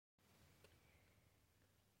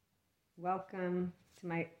Welcome to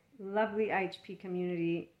my lovely IHP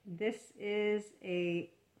community. This is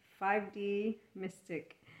a 5D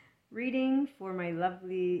mystic reading for my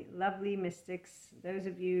lovely mystics, those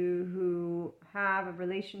of you who have a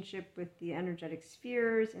relationship with the energetic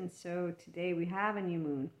spheres. And so today we have a new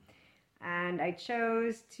moon, and I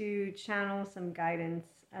chose to channel some guidance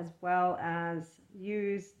as well as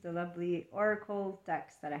use the lovely oracle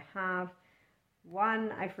decks that I have.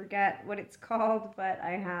 One, I forget what it's called, but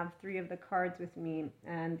I have 3 of the cards with me,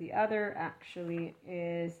 and the other actually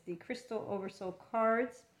is the Crystal Oversoul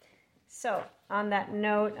cards. So on that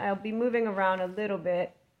note, I'll be moving around a little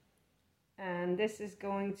bit, and this is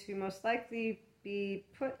going to most likely be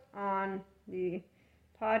put on the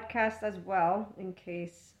podcast as well, in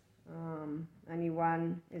case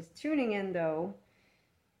anyone is tuning in. Though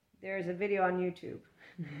there's a video on YouTube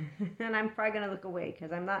and I'm probably going to look away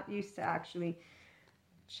because I'm not used to actually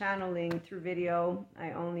channeling through video.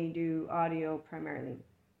 I only do audio primarily.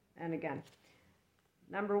 And again,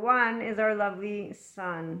 number 1 is our lovely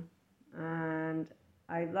sun, and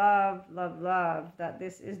I love that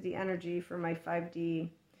this is the energy for my 5D.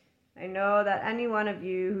 I know that any one of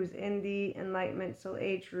you who's in the Enlightenment Soul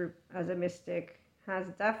Age group as a mystic has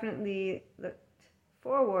definitely looked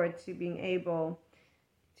forward to being able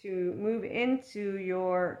to move into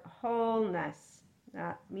your wholeness.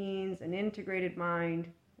 That means an integrated mind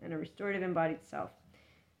and a restorative embodied self.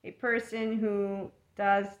 A person who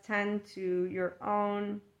does tend to your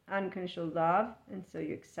own unconditional love, and so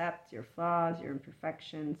you accept your flaws, your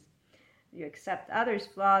imperfections. You accept others'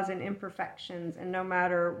 flaws and imperfections, and no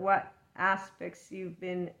matter what aspects you've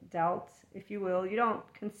been dealt, if you will, you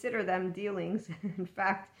don't consider them dealings. In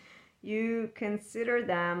fact, you consider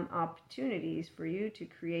them opportunities for you to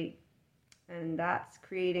create, and that's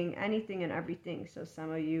creating anything and everything. So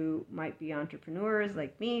some of you might be entrepreneurs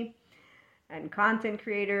like me and content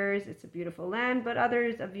creators. It's a beautiful land, but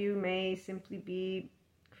others of you may simply be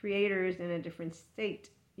creators in a different state.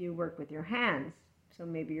 You work with your hands, so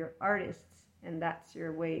maybe you're artists, and that's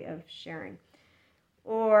your way of sharing.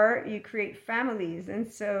 Or you create families,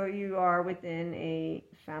 and so you are within a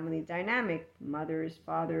family dynamic, mothers,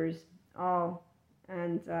 fathers, all.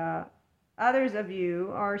 And others of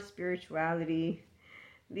you are spirituality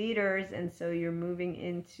leaders, and so you're moving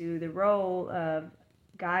into the role of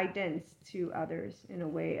guidance to others in a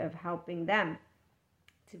way of helping them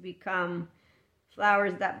to become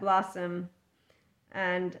flowers that blossom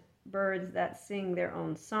and birds that sing their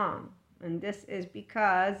own song. And this is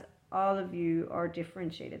because all of you are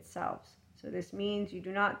differentiated selves. So this means you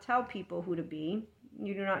do not tell people who to be.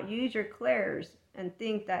 You do not use your clairs and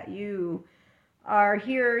think that you are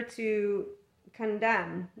here to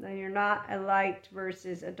condemn. That you're not a light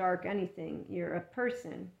versus a dark anything. You're a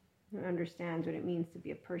person who understands what it means to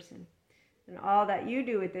be a person. And all that you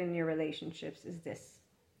do within your relationships is this.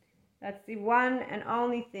 That's the one and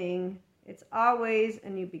only thing. It's always a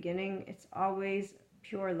new beginning. It's always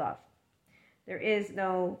pure love. There is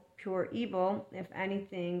no pure evil. If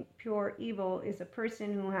anything, pure evil is a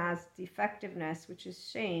person who has defectiveness, which is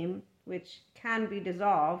shame, which can be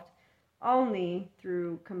dissolved only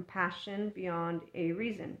through compassion beyond a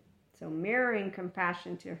reason. So mirroring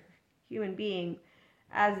compassion to a human being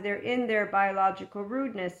as they're in their biological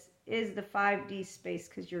rudeness is the 5D space,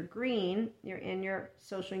 because you're green, you're in your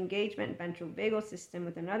social engagement ventral vagal system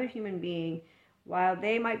with another human being, while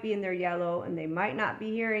they might be in their yellow, and they might not be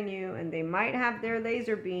hearing you, and they might have their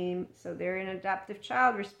laser beam, so they're in adaptive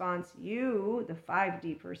child response. You, the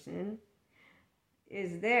 5D person,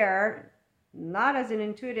 is there not as an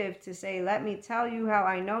intuitive to say, let me tell you how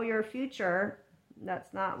I know your future.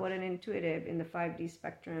 That's not what an intuitive in the 5D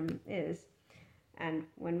spectrum is. And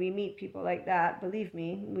when we meet people like that, believe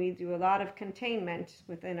me, we do a lot of containment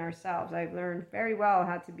within ourselves. I've learned very well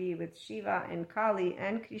how to be with Shiva and Kali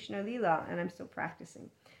and Krishna Lila, and I'm still practicing.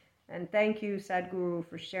 And thank you, Sadhguru,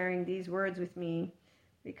 for sharing these words with me,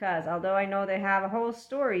 because although I know they have a whole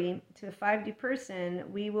story, to a 5D person,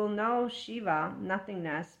 we will know Shiva,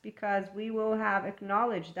 nothingness, because we will have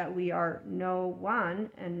acknowledged that we are no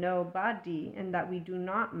one and nobody, and that we do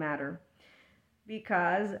not matter.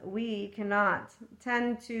 Because we cannot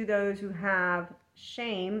tend to those who have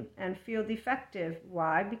shame and feel defective.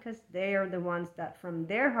 Why? Because they are the ones that from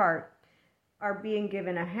their heart are being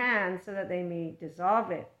given a hand so that they may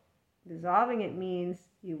dissolve it. Dissolving it means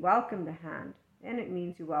you welcome the hand, and it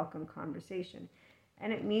means you welcome conversation,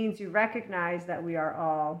 and it means you recognize that we are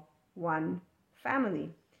all one family.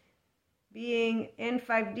 Being in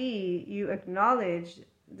 5D, you acknowledge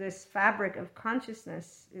this fabric of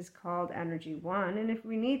consciousness is called energy 1, and if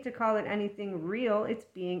we need to call it anything real, it's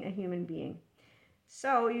being a human being.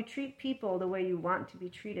 So you treat people the way you want to be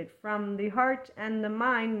treated, from the heart and the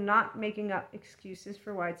mind, not making up excuses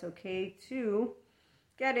for why it's okay to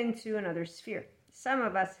get into another sphere. Some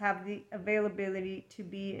of us have the availability to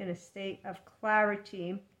be in a state of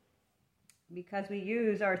clarity because we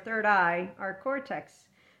use our third eye, our cortex,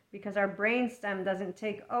 because our brainstem doesn't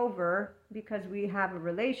take over, because we have a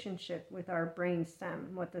relationship with our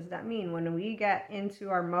brainstem. What does that mean? When we get into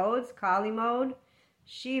our modes, Kali mode,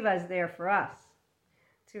 Shiva's there for us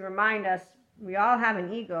to remind us we all have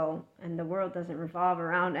an ego, and the world doesn't revolve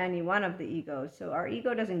around any one of the egos. So our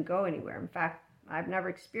ego doesn't go anywhere. In fact, I've never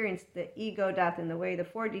experienced the ego death in the way the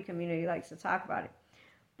 4D community likes to talk about it.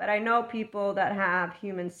 But I know people that have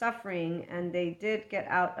human suffering, and they did get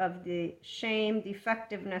out of the shame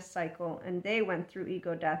defectiveness cycle, and they went through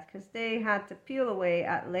ego death because they had to peel away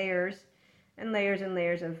at layers and layers and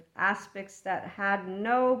layers of aspects that had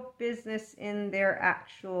no business in their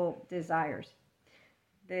actual desires.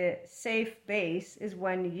 The safe base is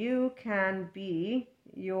when you can be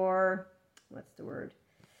your,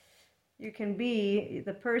 you can be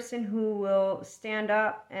the person who will stand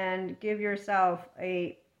up and give yourself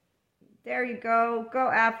a, there you go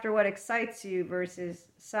after what excites you, versus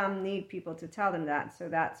some need people to tell them that. So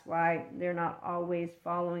that's why they're not always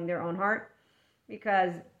following their own heart,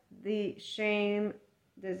 because the shame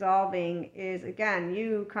dissolving is, again,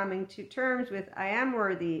 you coming to terms with, I am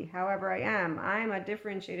worthy, however I am. I'm a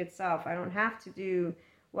differentiated self. I don't have to do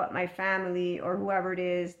what my family or whoever it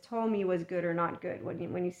is told me was good or not good.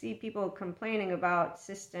 When you see people complaining about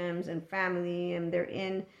systems and family, and they're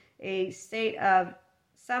in a state of,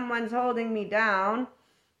 someone's holding me down,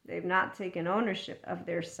 they've not taken ownership of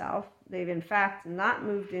their self. They've in fact not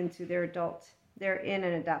moved into their adult. They're in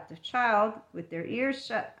an adaptive child with their ears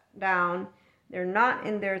shut down. They're not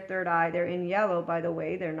in their third eye. They're in yellow, by the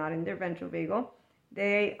way. They're not in their ventral vagal.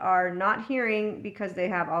 They are not hearing because they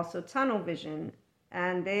have also tunnel vision,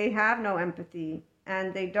 and they have no empathy,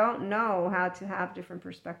 and they don't know how to have different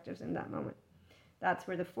perspectives in that moment. That's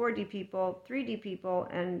where the 4D people, 3D people,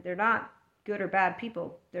 and they're not good or bad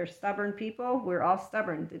people. They're stubborn people. We're all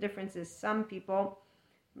stubborn. The difference is some people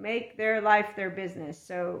make their life their business.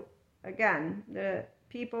 So again, the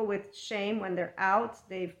people with shame, when they're out,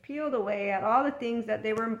 they've peeled away at all the things that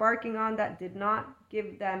they were embarking on that did not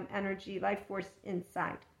give them energy, life force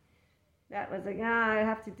inside. That was like, I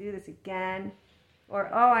have to do this again.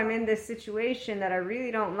 Or, I'm in this situation that I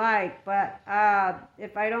really don't like, but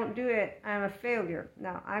if I don't do it, I'm a failure.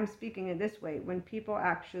 Now, I'm speaking in this way. When people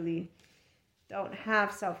actually don't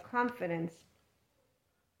have self-confidence,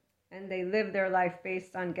 and they live their life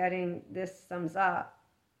based on getting this thumbs up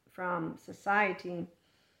from society,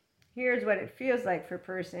 here's what it feels like for a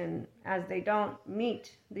person as they don't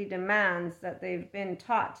meet the demands that they've been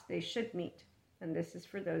taught they should meet. And this is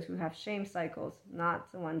for those who have shame cycles, not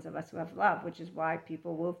the ones of us who have love, which is why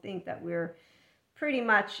people will think that we're pretty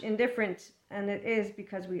much indifferent, and it is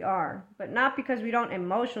because we are, but not because we don't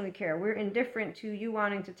emotionally care. We're indifferent to you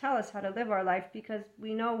wanting to tell us how to live our life because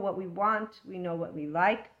we know what we want, we know what we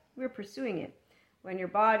like, we're pursuing it. When your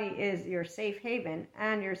body is your safe haven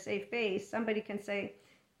and your safe base, somebody can say,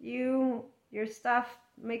 your stuff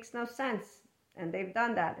makes no sense, and they've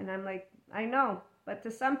done that, and I'm like, I know, but to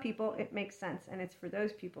some people it makes sense, and it's for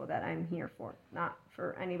those people that I'm here for, not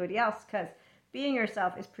for anybody else, because being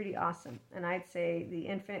yourself is pretty awesome. And I'd say the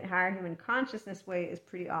infinite higher human consciousness way is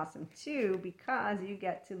pretty awesome too, because you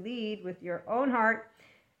get to lead with your own heart,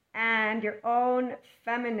 and your own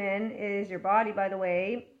feminine is your body, by the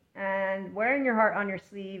way, and wearing your heart on your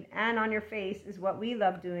sleeve and on your face is what we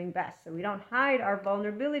love doing best. So we don't hide our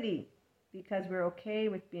vulnerability because we're okay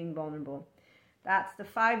with being vulnerable. That's the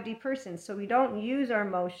 5D person. So we don't use our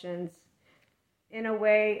emotions in a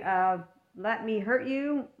way of, let me hurt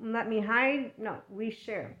you, let me hide. No, we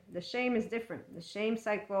share. The shame is different. The shame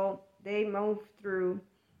cycle, they move through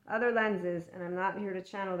other lenses, and I'm not here to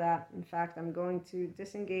channel that. In fact, I'm going to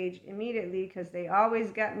disengage immediately because they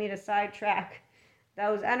always get me to sidetrack.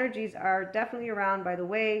 Those energies are definitely around, by the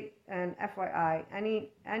way, and FYI,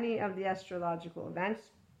 any of the astrological events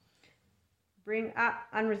bring up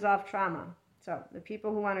unresolved trauma. So the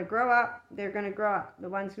people who want to grow up, they're going to grow up. The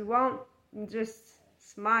ones who won't, just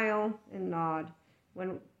smile and nod.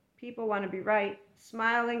 When people want to be right,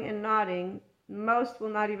 smiling and nodding, most will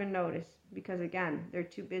not even notice because, again, they're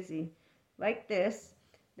too busy. Like this,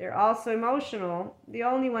 they're also emotional. The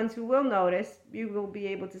only ones who will notice, you will be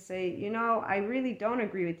able to say, I really don't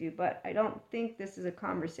agree with you, but I don't think this is a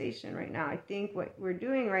conversation right now. I think what we're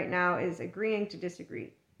doing right now is agreeing to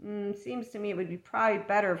disagree. Seems to me it would be probably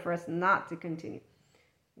better for us not to continue,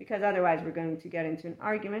 because otherwise we're going to get into an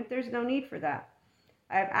argument. There's no need for that.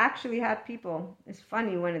 I've actually had people, it's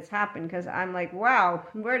funny when it's happened because I'm like, wow,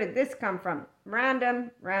 where did this come from?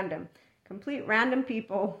 Random, complete random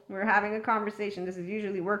people. We're having a conversation. This is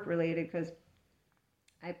usually work related because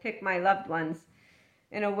I pick my loved ones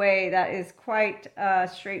in a way that is quite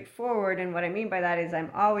straightforward. And what I mean by that is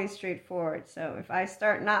I'm always straightforward. So if I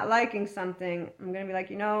start not liking something, I'm going to be like,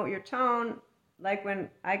 your tone, like when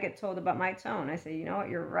I get told about my tone, I say, you know what,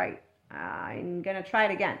 you're right. I'm going to try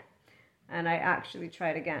it again. And I actually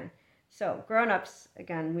try it again. So grown-ups,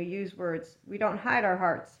 again, we use words. We don't hide our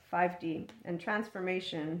hearts, 5D. And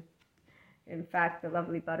transformation, in fact, the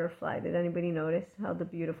lovely butterfly. Did anybody notice how the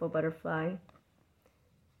beautiful butterfly?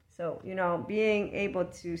 So, being able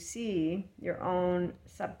to see your own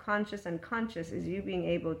subconscious and conscious is you being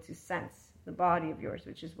able to sense the body of yours,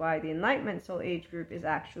 which is why the Enlightenment Soul Age group is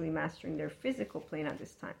actually mastering their physical plane at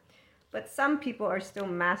this time. But some people are still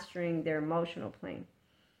mastering their emotional plane.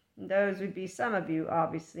 Those would be some of you,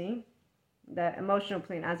 obviously. The emotional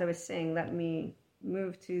plane, as I was saying, let me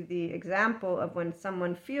move to the example of when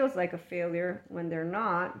someone feels like a failure when they're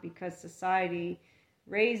not, because society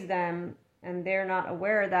raised them and they're not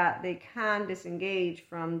aware that they can disengage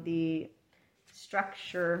from the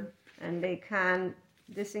structure, and they can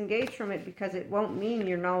disengage from it because it won't mean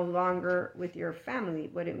you're no longer with your family.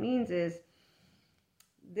 What it means is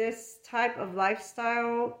this type of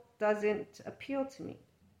lifestyle doesn't appeal to me.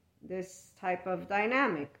 This type of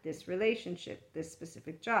dynamic, this relationship, this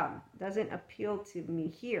specific job doesn't appeal to me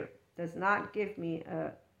here, does not give me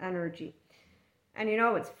energy. And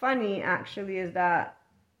what's funny actually is that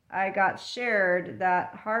I got shared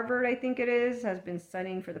that Harvard, I think it is, has been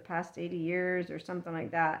studying for the past 80 years or something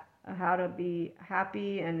like that, how to be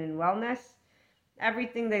happy and in wellness.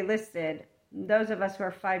 Everything they listed, those of us who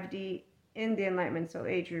are 5D in the Enlightenment Soul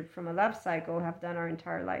Age group from a love cycle have done our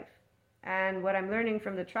entire life. And what I'm learning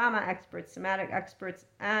from the trauma experts, somatic experts,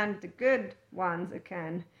 and the good ones,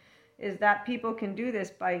 again, is that people can do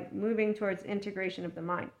this by moving towards integration of the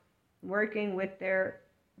mind, working with their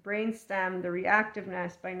brainstem, the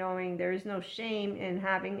reactiveness, by knowing there is no shame in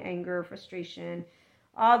having anger, frustration,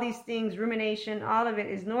 all these things, rumination, all of it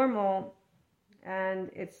is normal, and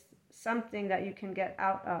it's something that you can get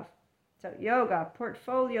out of. So yoga,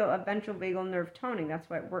 portfolio of ventral vagal nerve toning, that's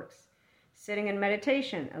why it works. Sitting in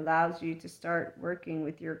meditation allows you to start working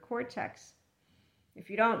with your cortex. If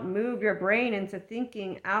you don't move your brain into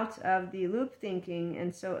thinking out of the loop thinking,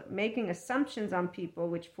 and so making assumptions on people,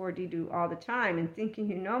 which 4D do all the time, and thinking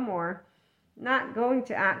you know more, not going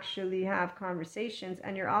to actually have conversations,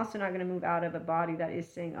 and you're also not going to move out of a body that is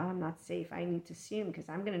saying, oh, I'm not safe, I need to assume because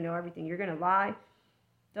I'm going to know everything. You're going to lie.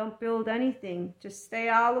 Don't build anything. Just stay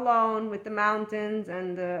all alone with the mountains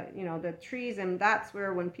and the trees. And that's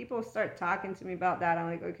where when people start talking to me about that, I'm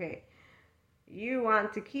like, okay, you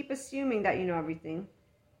want to keep assuming that you know everything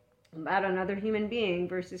about another human being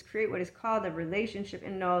versus create what is called a relationship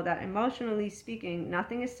and know that emotionally speaking,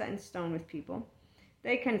 nothing is set in stone with people.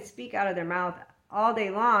 They can speak out of their mouth all day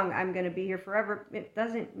long, I'm going to be here forever. It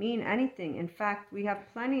doesn't mean anything. In fact, we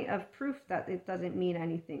have plenty of proof that it doesn't mean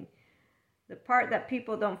anything. The part that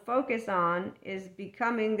people don't focus on is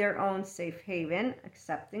becoming their own safe haven,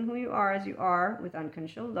 accepting who you are as you are with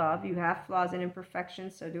unconditional love. You have flaws and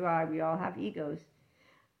imperfections, so do I. We all have egos.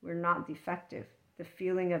 We're not defective. The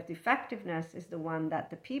feeling of defectiveness is the one that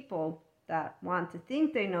the people that want to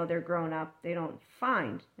think they know they're grown up, they don't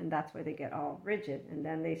find, and that's why they get all rigid, and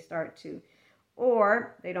then they start to,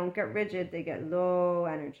 or they don't get rigid, they get low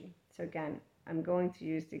energy. So again, I'm going to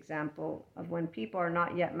use the example of when people are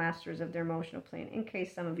not yet masters of their emotional plane, in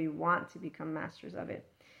case some of you want to become masters of it.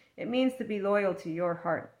 It means to be loyal to your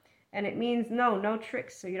heart. And it means no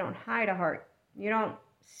tricks, so you don't hide a heart. You don't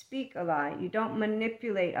speak a lie. You don't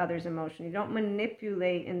manipulate others' emotion. You don't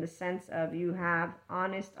manipulate in the sense of you have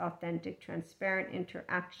honest, authentic, transparent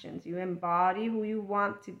interactions. You embody who you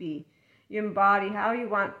want to be. You embody how you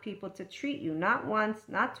want people to treat you, not once,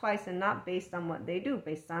 not twice, and not based on what they do,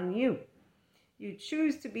 based on you. You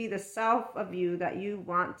choose to be the self of you that you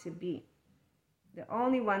want to be. The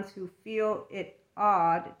only ones who feel it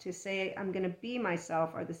odd to say, I'm going to be myself,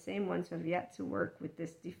 are the same ones who have yet to work with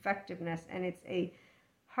this defectiveness. And it's a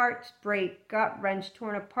heartbreak, gut wrench,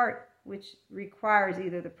 torn apart, which requires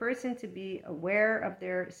either the person to be aware of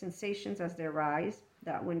their sensations as they arise,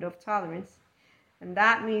 that window of tolerance. And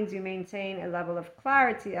that means you maintain a level of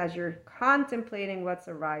clarity as you're contemplating what's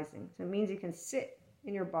arising. So it means you can sit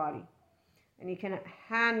in your body. And you can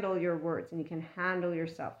handle your words, and you can handle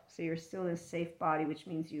yourself. So you're still in a safe body, which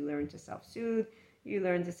means you learn to self-soothe, you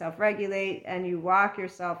learn to self-regulate, and you walk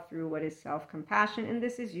yourself through what is self-compassion. And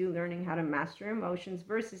this is you learning how to master your emotions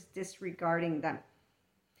versus disregarding them.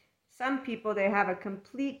 some people, they have a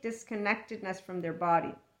complete disconnectedness from their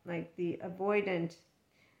body, like the avoidant.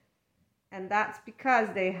 And that's because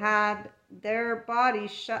they had their body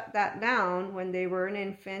shut that down when they were an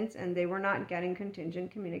infant and they were not getting contingent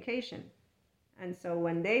communication. And so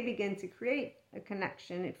when they begin to create a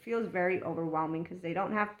connection, it feels very overwhelming because they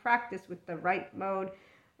don't have practice with the right mode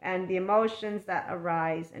and the emotions that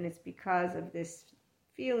arise. And it's because of this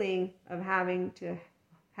feeling of having to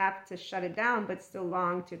shut it down, but still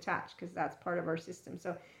long to attach, because that's part of our system.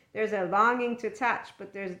 So there's a longing to attach,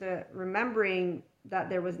 but there's the remembering that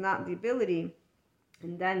there was not the ability.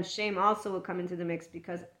 And then shame also will come into the mix,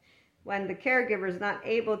 because when the caregiver is not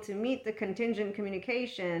able to meet the contingent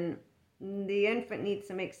communication, the infant needs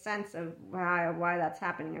to make sense of why that's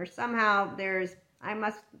happening. Or somehow there's, I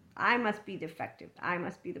must be defective. I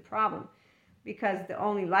must be the problem, because the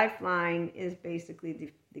only lifeline is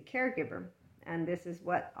basically the caregiver. And this is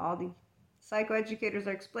what all the psychoeducators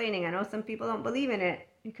are explaining. I know some people don't believe in it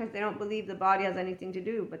because they don't believe the body has anything to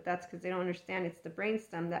do, but that's because they don't understand it's the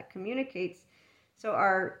brainstem that communicates. So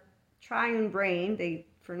our triune brain, they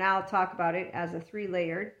for now talk about it as a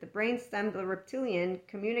 3-layered. The brainstem, the reptilian,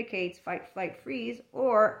 communicates fight, flight, freeze,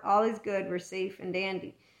 or all is good, we're safe and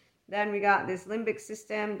dandy. Then we got this limbic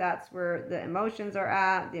system, that's where the emotions are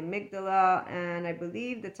at, the amygdala, and I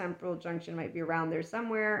believe the temporal junction might be around there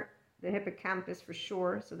somewhere. The hippocampus for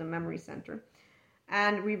sure, so the memory center.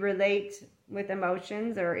 And we relate with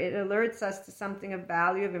emotions, or it alerts us to something of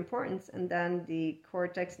value, of importance. And then the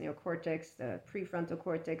cortex, neocortex, the prefrontal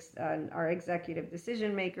cortex, our executive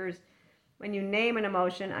decision makers. When you name an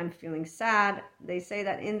emotion, I'm feeling sad, they say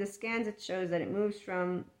that in the scans it shows that it moves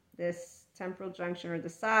from this temporal junction or the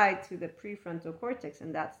side to the prefrontal cortex.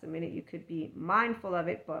 And that's the minute you could be mindful of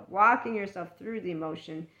it. But walking yourself through the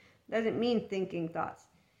emotion doesn't mean thinking thoughts.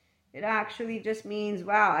 It actually just means,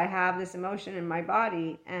 wow, I have this emotion in my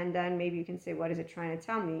body. And then maybe you can say, what is it trying to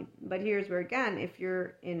tell me? But here's where, again, if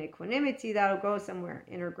you're in equanimity, that'll go somewhere,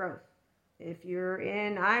 inner growth. If you're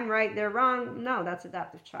in, I'm right, they're wrong, no, that's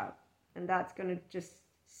adaptive child. And that's going to just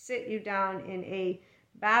sit you down in a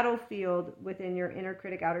battlefield within your inner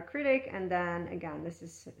critic, outer critic. And then, again, this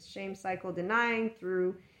is shame cycle denying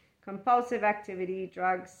through compulsive activity,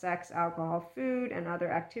 drugs, sex, alcohol, food, and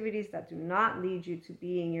other activities that do not lead you to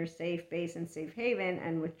being your safe base and safe haven,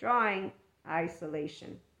 and withdrawing,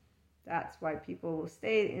 isolation. That's why people will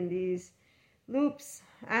stay in these loops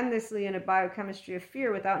endlessly in a biochemistry of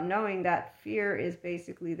fear without knowing that fear is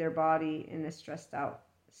basically their body in a stressed out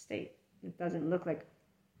state. It doesn't look like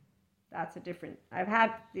that's a different. I've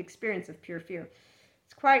had the experience of pure fear.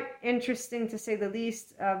 It's quite interesting, to say the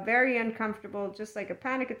least. Very uncomfortable, just like a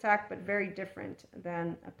panic attack, but very different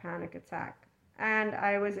than a panic attack. And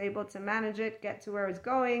I was able to manage it, get to where I was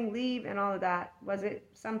going, leave, and all of that. Was it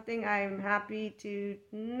something I'm happy to?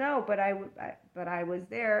 No, but I was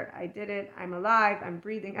there. I did it. I'm alive. I'm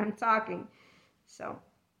breathing. I'm talking. So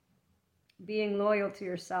being loyal to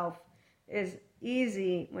yourself is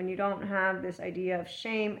easy when you don't have this idea of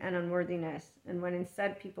shame and unworthiness, and when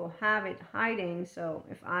instead people have it hiding. So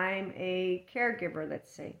if I'm a caregiver, let's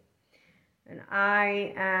say, and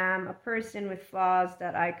I am a person with flaws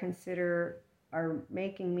that I consider are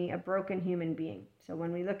making me a broken human being. So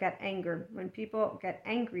when we look at anger, when people get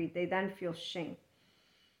angry, they then feel shame.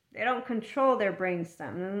 They don't control their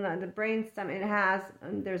brainstem. The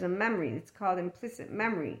brainstem, there's a memory. It's called implicit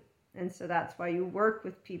memory. And so that's why you work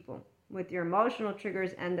with people, with your emotional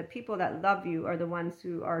triggers, and the people that love you are the ones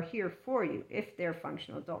who are here for you if they're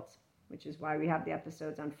functional adults, which is why we have the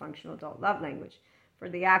episodes on functional adult love language. For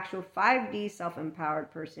the actual 5D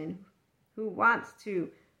self-empowered person who wants to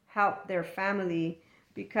help their family,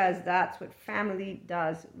 because that's what family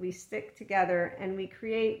does. We stick together and we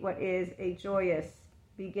create what is a joyous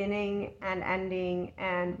beginning and ending,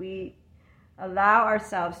 and we allow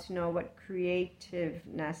ourselves to know what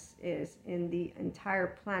creativeness is in the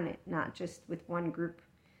entire planet, not just with one group.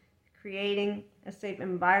 Creating a safe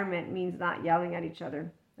environment means not yelling at each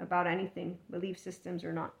other about anything, belief systems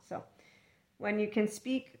or not. So when you can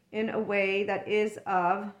speak in a way that is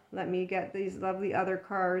of, let me get these lovely other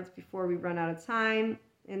cards before we run out of time,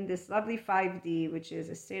 in this lovely 5D, which is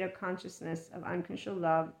a state of consciousness of unconditional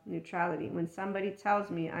love, neutrality. When somebody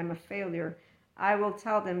tells me I'm a failure, I will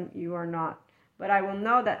tell them you are not. But I will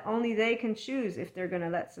know that only they can choose if they're going to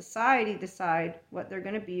let society decide what they're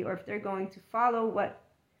going to be, or if they're going to follow what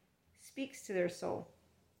speaks to their soul.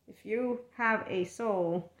 If you have a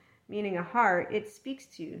soul, meaning a heart, it speaks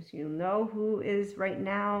to you. So you'll know who is right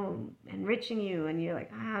now enriching you, and you're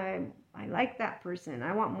like, I like that person.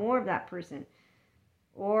 I want more of that person.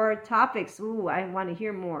 Or topics, I want to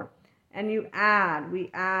hear more. And we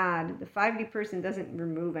add. The 5D person doesn't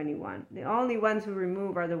remove anyone. The only ones who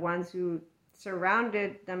remove are the ones who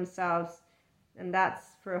surrounded themselves, and that's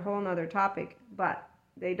for a whole nother topic, but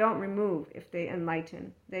they don't remove if they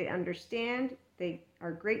enlighten. They understand, they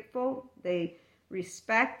are grateful, they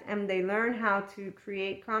respect, and they learn how to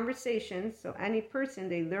create conversations. So any person,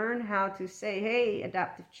 they learn how to say, hey,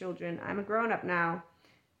 adaptive children, I'm a grown-up now.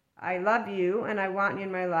 I love you and I want you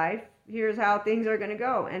in my life. Here's how things are going to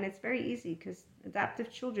go. And it's very easy because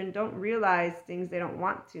adaptive children don't realize things they don't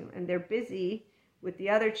want to. And they're busy with the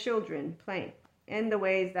other children playing in the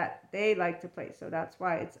ways that they like to play. So that's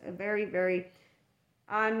why it's a very, very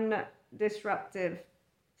undisruptive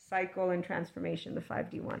cycle and transformation, the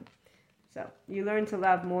 5D one. So you learn to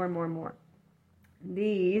love more and more and more.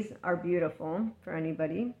 These are beautiful for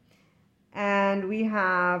anybody. And we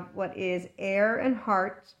have what is air and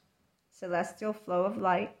heart, celestial flow of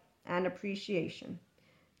light, and appreciation.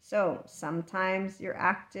 So sometimes you're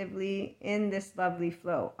actively in this lovely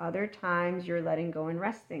flow. Other times you're letting go and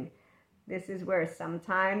resting. This is where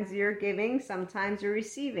sometimes you're giving, sometimes you're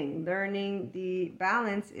receiving. Learning the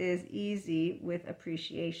balance is easy with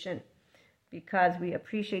appreciation because we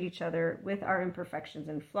appreciate each other with our imperfections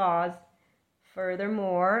and flaws.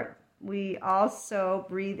 Furthermore, we also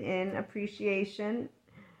breathe in appreciation,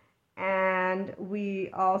 and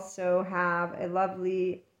we also have a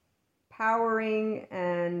lovely powering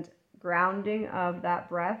and grounding of that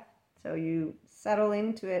breath. So you settle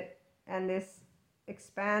into it, and this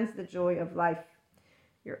expands the joy of life.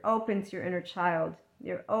 You're open to your inner child.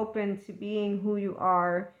 You're open to being who you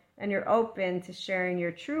are, and you're open to sharing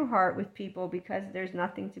your true heart with people because there's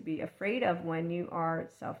nothing to be afraid of when you are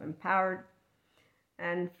self-empowered.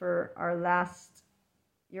 And for our last,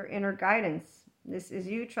 your inner guidance. This is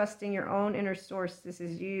you trusting your own inner source. This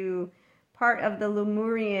is you, part of the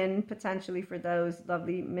Lemurian, potentially for those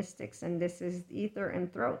lovely mystics. And this is ether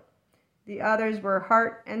and throat. The others were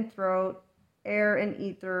heart and throat, air and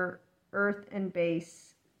ether, earth and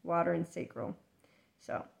base, water and sacral.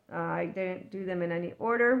 So I didn't do them in any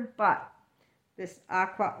order, but this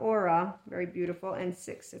aqua aura, very beautiful, and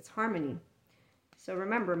 6, it's harmony. So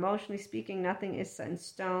remember, emotionally speaking, nothing is set in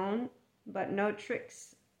stone, but no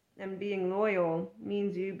tricks. And being loyal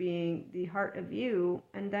means you being the heart of you,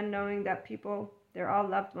 and then knowing that people, they're all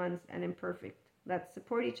loved ones and imperfect. Let's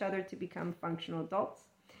support each other to become functional adults.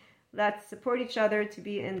 Let's support each other to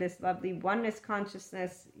be in this lovely oneness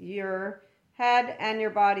consciousness. Your head and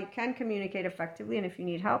your body can communicate effectively, and if you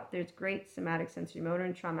need help, there's great somatic sensory motor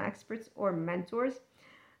and trauma experts or mentors.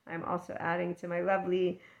 I'm also adding to my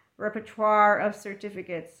lovely repertoire of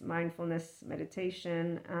certificates, mindfulness,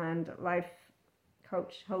 meditation, and life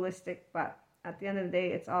coach, holistic. But at the end of the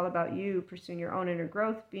day, it's all about you pursuing your own inner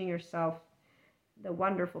growth, being yourself, the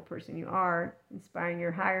wonderful person you are, inspiring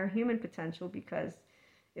your higher human potential, because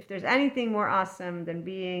if there's anything more awesome than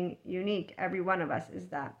being unique, every one of us is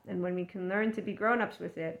that. And when we can learn to be grown-ups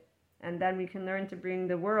with it, and then we can learn to bring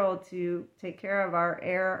the world to take care of our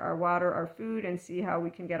air, our water, our food, and see how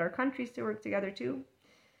we can get our countries to work together too.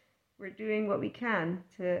 We're doing what we can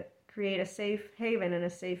to create a safe haven and a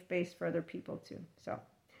safe base for other people too. So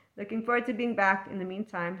looking forward to being back. In the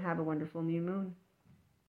meantime, have a wonderful new moon.